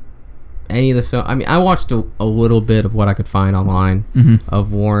watch any of the film. I mean, I watched a little bit of what I could find online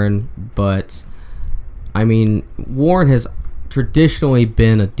of Warren, but, I mean, Warren has traditionally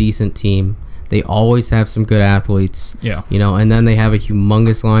been a decent team. They always have some good athletes. Yeah. And then they have a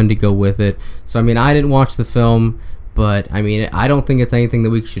humongous line to go with it. So, I mean, I didn't watch the film, but, I mean, I don't think it's anything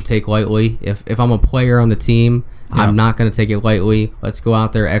that we should take lightly. If I'm a player on the team... Yeah. I'm not going to take it lightly. Let's go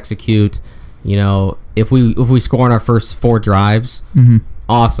out there, execute. If we score on our first 4 drives,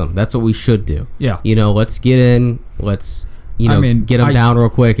 awesome. That's what we should do. Yeah. Let's get in. Let's get them down real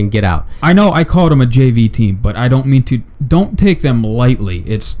quick and get out. I know I called them a JV team, but I don't mean to. Don't take them lightly.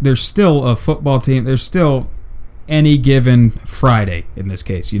 They're still a football team. They're still any given Friday in this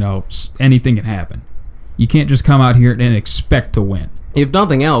case. Anything can happen. You can't just come out here and expect to win. If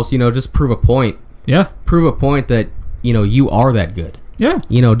nothing else, just prove a point. Yeah. Prove a point that, you are that good. Yeah.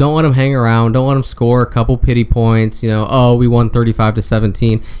 Don't let them hang around. Don't let them score a couple pity points. We won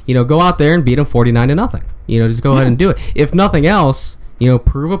 35-17. Go out there and beat them 49-0. Just go ahead and do it. If nothing else,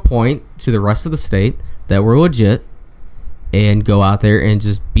 prove a point to the rest of the state that we're legit and go out there and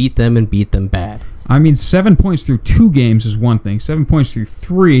just beat them and beat them bad. I mean, 7 points through 2 games is one thing. 7 points through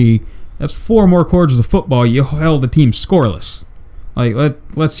 3, that's 4 more quarters of football. You held the team scoreless. Like,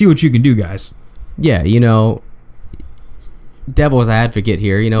 let's see what you can do, guys. Yeah, devil's advocate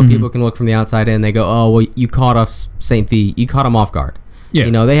here. People can look from the outside in and they go, oh, well, you caught off St. V. You caught them off guard.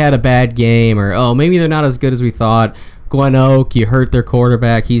 Yeah. They had a bad game, or, oh, maybe they're not as good as we thought. Glenoak, you hurt their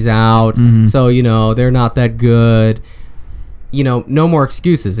quarterback, he's out. So, they're not that good. No more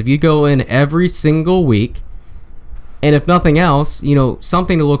excuses. If you go in every single week, and if nothing else,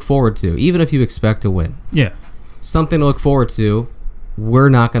 something to look forward to, even if you expect to win. Yeah. Something to look forward to, we're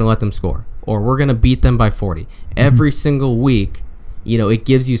not going to let them score. Or we're going to beat them by 40. Every single week, it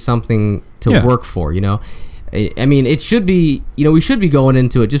gives you something to work for, I mean, it should be, we should be going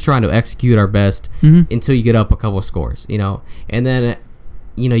into it just trying to execute our best until you get up a couple of scores, and then,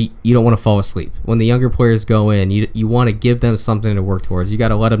 you don't want to fall asleep. When the younger players go in, you want to give them something to work towards. You got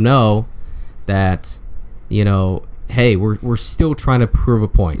to let them know that, hey, we're still trying to prove a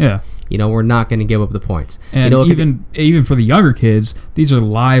point. Yeah. We're not going to give up the points. And even for the younger kids, these are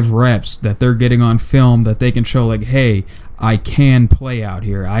live reps that they're getting on film that they can show, like, hey, I can play out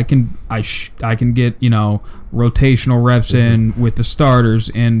here. I can get rotational reps in with the starters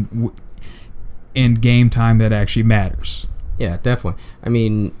and in game time that actually matters. Yeah, definitely. I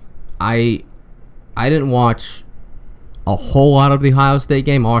mean, I didn't watch a whole lot of the Ohio State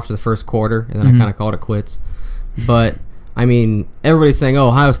game. I watched the first quarter and then I kind of called it quits. But I mean, everybody's saying, "Oh,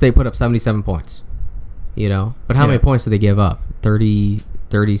 Ohio State put up 77 points." But how many points did they give up? 30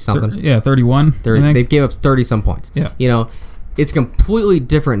 something. 31. 30, they gave up 30 some points. Yeah. It's a completely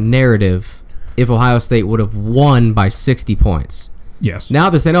different narrative if Ohio State would have won by 60 points. Yes. Now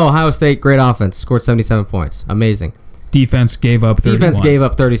they're saying, "Oh, Ohio State, great offense, scored 77 points, amazing." Defense gave up 31. Defense gave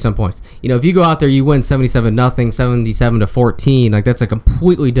up 30 some points. If you go out there, you win 77-0, 77-14. Like, that's a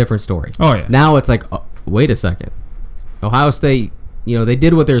completely different story. Oh yeah. Now it's like, oh, wait a second. Ohio State, they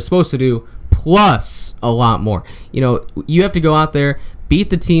did what they were supposed to do, plus a lot more. You have to go out there, beat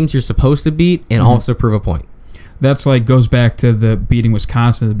the teams you're supposed to beat, and also prove a point. That's goes back to the beating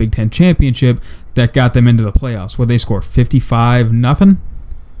Wisconsin in the Big Ten championship that got them into the playoffs. What they score, 55-0?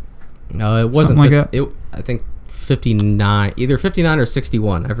 No, it wasn't. Something like that? I think 59, either 59 or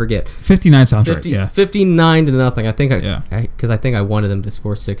 61. I forget. 59 sounds right. Yeah. 59-0. I think because I think I wanted them to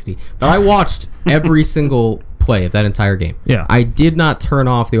score 60. But I watched every single play of that entire game. Yeah. I did not turn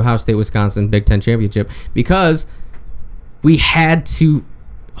off the Ohio State-Wisconsin Big Ten championship because we had to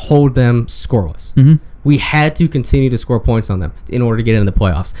hold them scoreless. We had to continue to score points on them in order to get into the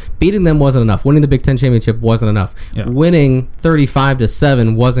playoffs. Beating them wasn't enough. Winning the Big Ten championship wasn't enough. Yeah. Winning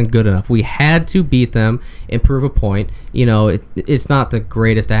 35-7 wasn't good enough. We had to beat them and prove a point. It's not the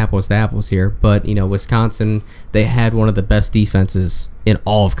greatest apples to apples here, but Wisconsin, they had one of the best defenses in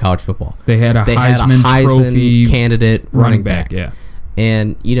all of college football. They had a Heisman Trophy candidate running back. Yeah.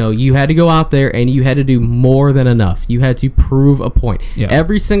 And, you had to go out there and you had to do more than enough. You had to prove a point. Yeah.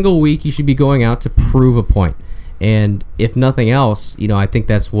 Every single week you should be going out to prove a point. And if nothing else, I think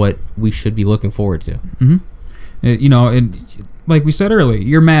that's what we should be looking forward to. And like we said earlier,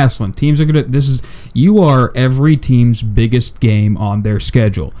 you're Massillon. Teams are you are every team's biggest game on their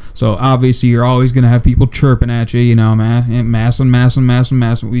schedule. So obviously you're always going to have people chirping at you, Massillon.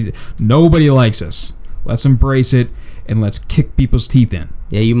 Nobody likes us. Let's embrace it. And let's kick people's teeth in.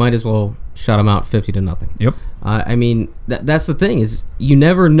 Yeah, you might as well shut them out 50-0. Yep. I mean, that's the thing is you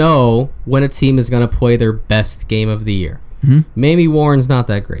never know when a team is going to play their best game of the year. Maybe Warren's not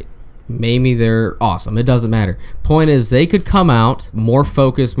that great. Maybe they're awesome. It doesn't matter. Point is, they could come out more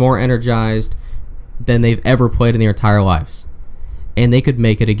focused, more energized than they've ever played in their entire lives. And they could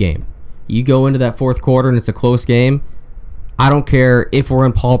make it a game. You go into that fourth quarter and it's a close game. I don't care if we're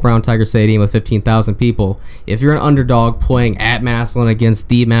in Paul Brown Tiger Stadium with 15,000 people. If you're an underdog playing at Massillon against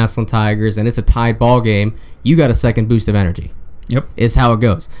the Massillon Tigers and it's a tied ball game, you got a second boost of energy. Yep. It's how it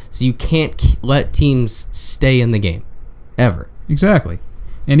goes. So you can't let teams stay in the game. Ever. Exactly.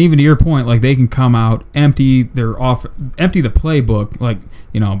 And even to your point, they can come out, empty the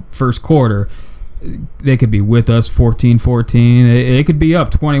playbook, first quarter. They could be with us 14-14. They could be up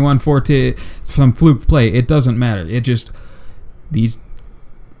 21-14. Some fluke play. It doesn't matter. It just...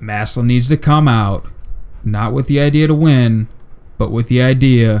 Massillon needs to come out, not with the idea to win, but with the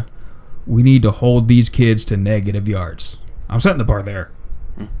idea we need to hold these kids to negative yards. I'm setting the bar there.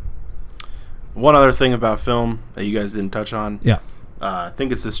 One other thing about film that you guys didn't touch on. Yeah. I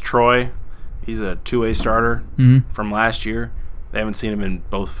think it's this Troy. He's a two-way starter from last year. They haven't seen him in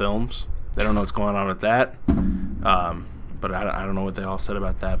both films. They don't know what's going on with that. But I don't know what they all said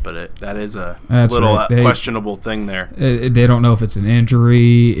about that, but that is a little questionable thing there. They don't know if it's an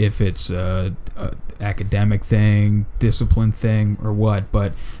injury, if it's a academic thing, discipline thing, or what.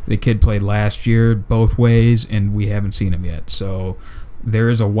 But the kid played last year both ways, and we haven't seen him yet. So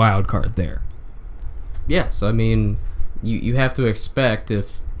there is a wild card there. Yeah, so I mean, you have to expect if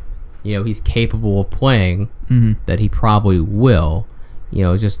he's capable of playing, that he probably will.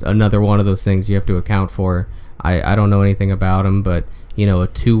 It's just another one of those things you have to account for. I don't know anything about him, but a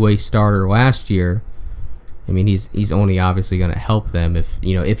two-way starter last year. I mean, he's only obviously going to help them if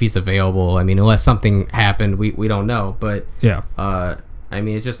he's available. I mean, unless something happened, we don't know. But yeah, I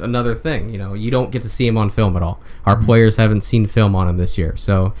mean, it's just another thing. You don't get to see him on film at all. Our players haven't seen film on him this year,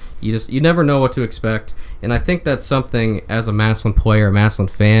 so you never know what to expect. And I think that's something as a Massillon player, a Massillon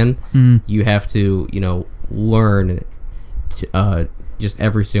fan, you have to learn to, just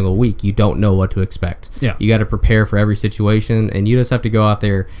every single week. You don't know what to expect. Yeah, you got to prepare for every situation, and you just have to go out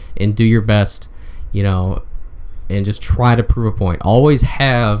there and do your best. And just try to prove a point. Always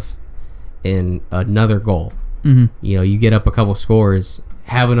have another goal. You get up a couple scores,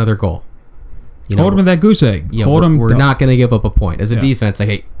 have another goal. Hold them to that goose egg. We're not going to give up a point. As a defense,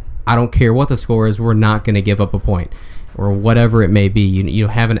 hey, I don't care what the score is, we're not going to give up a point. Or whatever it may be. You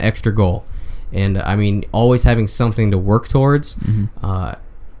have an extra goal. And, I mean, always having something to work towards. I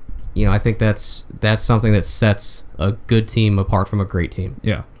think that's something that sets a good team apart from a great team.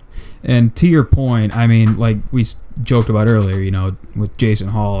 Yeah. And to your point, I mean, like we joked about earlier, with Jason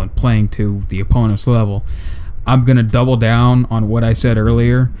Hall and playing to the opponent's level, I'm going to double down on what I said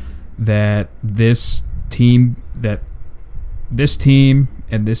earlier, that this team and this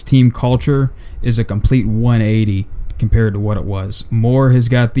team culture is a complete 180 compared to what it was. Moore has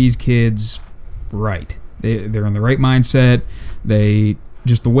got these kids right. They're in the right mindset.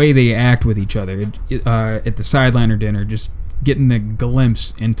 Just the way they act with each other at the sideline or dinner, just getting a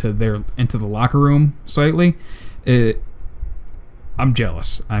glimpse into the locker room slightly, I'm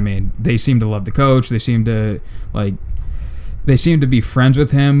jealous. I mean, they seem to love the coach. They seem to be friends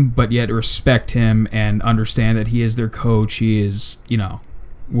with him, but yet respect him and understand that he is their coach. He is,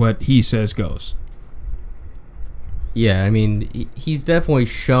 what he says goes. Yeah, I mean, he's definitely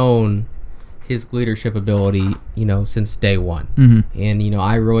shown his leadership ability, since day one. And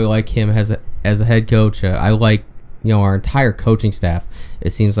I really like him as a head coach. I like our entire coaching staff.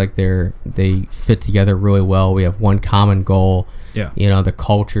 It seems like they fit together really well. We have one common goal. Yeah. The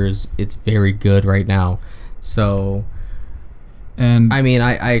culture's it's very good right now. So, and I mean,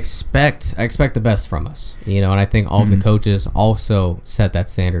 I expect the best from us. And I think all of the coaches also set that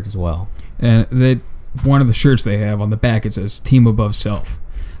standard as well. And one of the shirts they have on the back, it says "Team Above Self."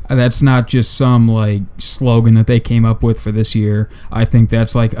 That's not just some slogan that they came up with for this year. I think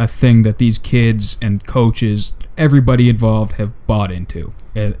that's a thing that these kids and coaches, everybody involved, have bought into.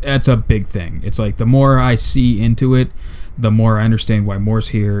 That's a big thing. It's the more I see into it, the more I understand why Moore's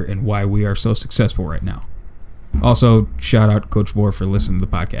here and why we are so successful right now. Also, shout out Coach Moore for listening to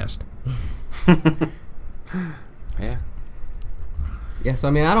the podcast. Yeah. Yeah. So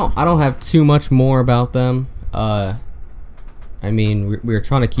I mean, I don't have too much more about them. I mean, we're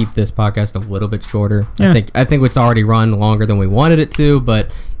trying to keep this podcast a little bit shorter. Yeah. I think it's already run longer than we wanted it to,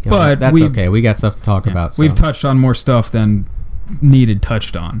 but that's okay. We got stuff to talk about. So. We've touched on more stuff than needed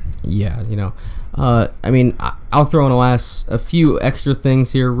touched on. Yeah, I mean, I'll throw in a few extra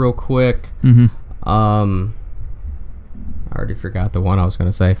things here real quick. I already forgot the one I was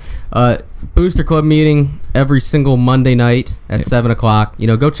going to say. Booster Club meeting every single Monday night at 7 o'clock.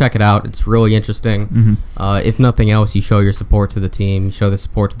 Go check it out. It's really interesting. If nothing else, you show your support to the team. You show the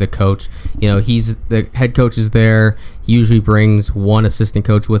support to the coach. The head coach is there. He usually brings one assistant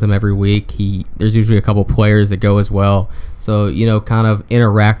coach with him every week. There's usually a couple players that go as well. So, kind of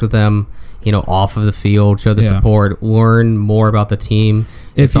interact with them, off of the field, show the support, learn more about the team.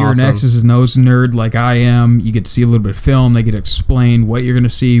 If you're an X's and O's nerd like I am, you get to see a little bit of film. They get to explain what you're going to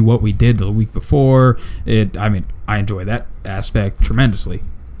see, what we did the week before. I enjoy that aspect tremendously.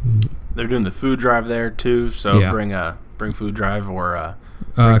 They're doing the food drive there too, so bring food drive or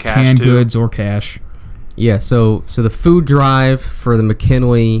bring cash canned too. Goods or cash. Yeah, so the food drive for the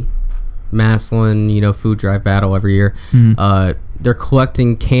McKinley Massillon, food drive battle every year. They're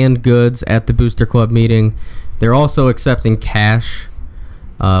collecting canned goods at the Booster Club meeting. They're also accepting cash.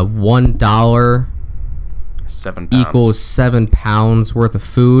 $1 £7 equals 7 pounds worth of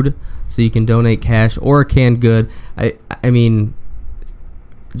food, so you can donate cash or a canned good. I mean,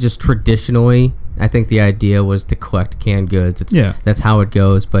 just traditionally, I think the idea was to collect canned goods. That's how it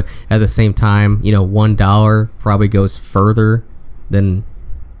goes. But at the same time, $1 probably goes further than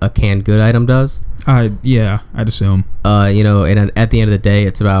a canned good item does. I'd assume. And at the end of the day,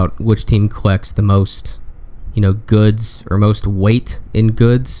 it's about which team collects the most goods or most weight in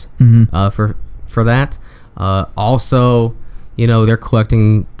goods for that. Also, they're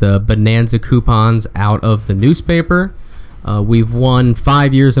collecting the Bonanza coupons out of the newspaper. We've won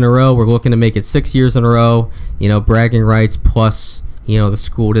 5 years in a row. We're looking to make it 6 years in a row. Bragging rights plus, the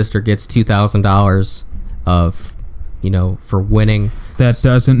school district gets $2,000 of, for winning. That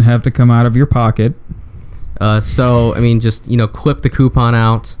doesn't have to come out of your pocket. So, I mean, just, clip the coupon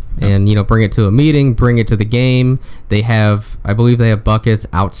out and, bring it to a meeting, bring it to the game. I believe they have buckets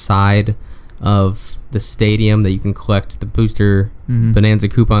outside of the stadium that you can collect the booster Bonanza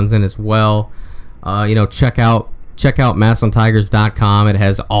coupons in as well. Check out MassonTigers.com. It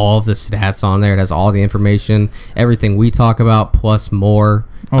has all of the stats on there. It has all the information, everything we talk about, plus more.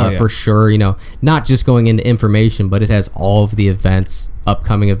 For sure, not just going into information, but it has all of the events,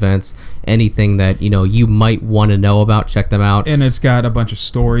 upcoming events, anything that you might want to know about. Check them out. And it's got a bunch of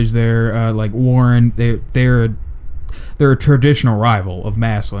stories there, like Warren. They're a traditional rival of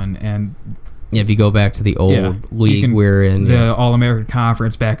Massillon, and if you go back to the old league we're in, the All-American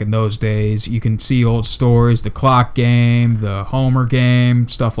Conference back in those days, you can see old stories, the clock game, the Homer game,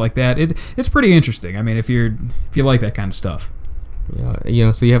 stuff like that. It's pretty interesting. I mean, if you like that kind of stuff.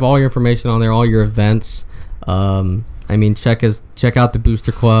 Yeah, so you have all your information on there, all your events. I mean, check out the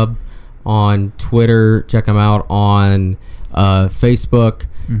Booster Club on Twitter. Check them out on Facebook.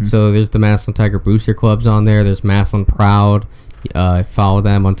 So there's the Massillon Tiger Booster Clubs on there. There's Massillon Proud. Follow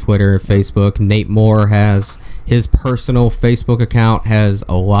them on Twitter and Facebook. Nate Moore has his personal Facebook account, has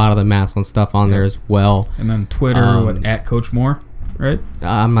a lot of the Massillon stuff on there as well. And then Twitter, at Coach Moore, right?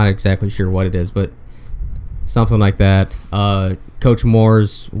 I'm not exactly sure what it is, but something like that. Coach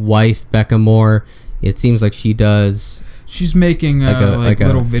Moore's wife, Becca Moore, it seems like she does. She's making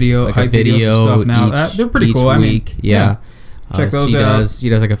little video stuff now. They're pretty cool. Week. Check those out. She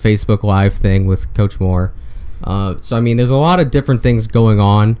does like a Facebook Live thing with Coach Moore. So, I mean, there's a lot of different things going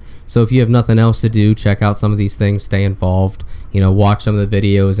on. So if you have nothing else to do, check out some of these things, stay involved, watch some of the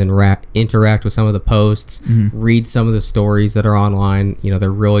videos and interact with some of the posts, read some of the stories that are online.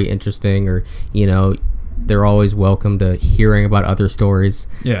 They're really interesting, or, they're always welcome to hearing about other stories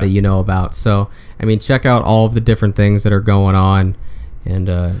that you know about. So, I mean, check out all of the different things that are going on. And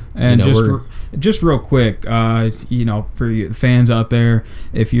just real quick, for you fans out there,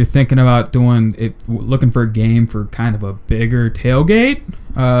 if you're thinking about looking for a game for kind of a bigger tailgate,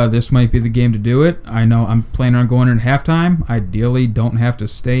 this might be the game to do it. I know I'm planning on going in halftime. Ideally, don't have to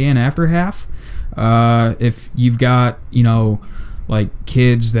stay in after half. If you've got, like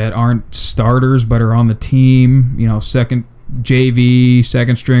kids that aren't starters but are on the team, second JV,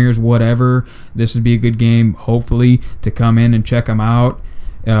 second stringers, whatever, this would be a good game, hopefully, to come in and check them out.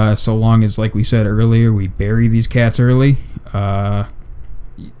 So long as, like we said earlier, we bury these cats early.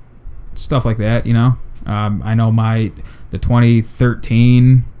 Stuff like that, I know the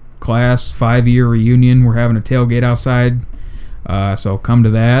 2013 class 5-year reunion, we're having a tailgate outside. So come to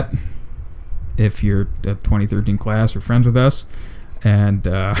that if you're a 2013 class or friends with us. And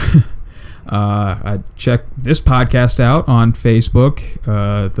check this podcast out on Facebook,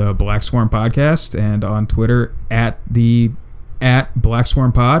 the Black Swarm Podcast, and on Twitter at Black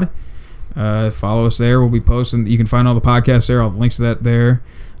Swarm Pod. Follow us there. We'll be posting. You can find all the podcasts there. All the links to that there.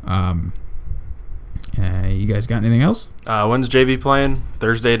 You guys got anything else? When's JV playing?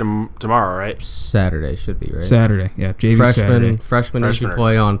 Thursday tomorrow, right? Saturday should be, right? Saturday, yeah. JV Saturday. Freshmen usually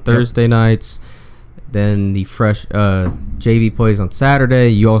play on Thursday nights. Then the JV plays on Saturday.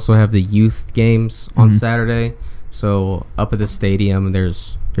 You also have the youth games on Saturday. So up at the stadium,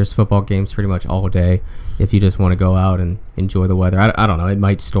 there's football games pretty much all day. If you just want to go out and enjoy the weather, I don't know. It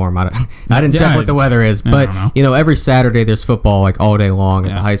might storm. I didn't check what the weather is, but every Saturday there's football like all day long at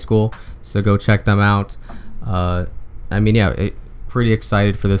the high school. So go check them out. Pretty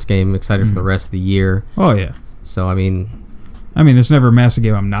excited for this game. Excited for the rest of the year. Oh yeah. So I mean, there's never a massive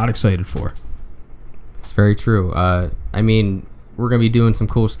game I'm not excited for. It's very true. We're going to be doing some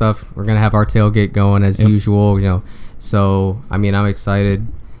cool stuff. We're going to have our tailgate going as usual, So, I'm excited.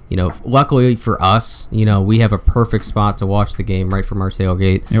 Luckily for us, we have a perfect spot to watch the game right from our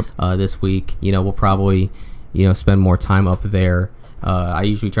tailgate this week. We'll probably, spend more time up there. I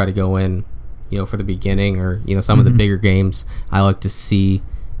usually try to go in, for the beginning or, some of the bigger games. I like to see,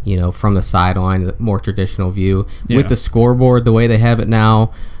 from the sideline, the more traditional view. Yeah. With the scoreboard, the way they have it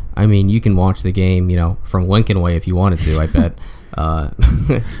now, you can watch the game, from Lincoln Way if you wanted to, I bet.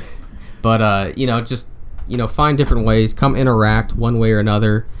 But, just, find different ways. Come interact one way or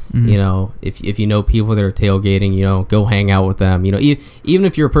another. If you know people that are tailgating, go hang out with them. Even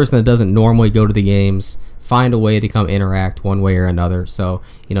if you're a person that doesn't normally go to the games, find a way to come interact one way or another. So,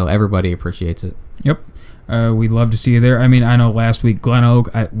 everybody appreciates it. Yep. We'd love to see you there. I know last week,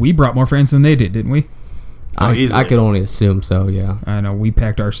 Glenoak, we brought more fans than they did, didn't we? I could only assume so, yeah. I know we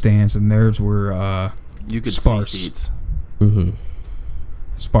packed our stands, and theirs were you could sparse. See seats.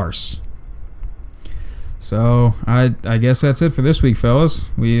 Sparse. So I guess that's it for this week, fellas.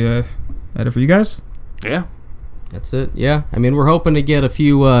 We had it for you guys. Yeah. That's it. Yeah. I mean, we're hoping to get a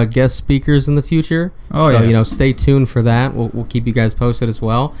few guest speakers in the future. So, stay tuned for that. We'll keep you guys posted as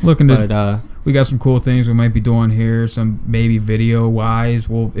well. We got some cool things we might be doing here. Some maybe video wise.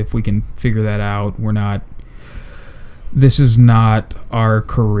 If we can figure that out. This is not our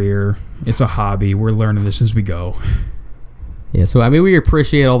career. It's a hobby. We're learning this as we go. Yeah, so I mean, we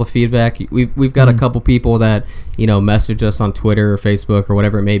appreciate all the feedback. We've got a couple people that message us on Twitter or Facebook or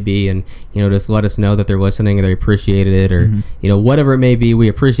whatever it may be, and just let us know that they're listening and they appreciated it, or whatever it may be. We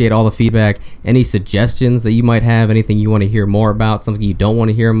appreciate all the feedback. Any suggestions that you might have, anything you want to hear more about, something you don't want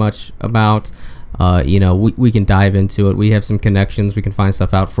to hear much about, we can dive into it. We have some connections. We can find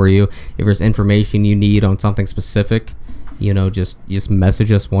stuff out for you. If there's information you need on something specific, just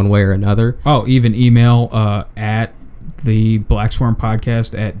message us one way or another. Oh, even email at the Black Swarm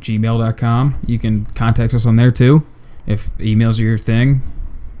Podcast at gmail.com. You can contact us on there too if emails are your thing.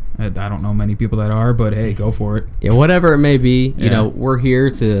 I don't know many people that are, but hey, go for it. Yeah, whatever it may be, we're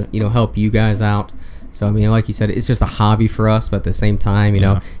here to help you guys out. So I mean, like you said, it's just a hobby for us, but at the same time,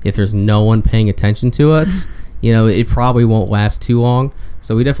 if there's no one paying attention to us, it probably won't last too long.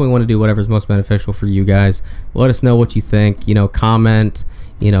 So we definitely want to do whatever's most beneficial for you guys. Let us know what you think. Comment.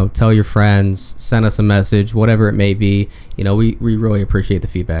 Tell your friends, send us a message, whatever it may be. We really appreciate the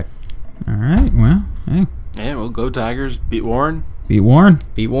feedback. All right. Well, hey. Yeah, well, go Tigers. Beat Warren. Beat Warren.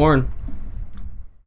 Beat Warren.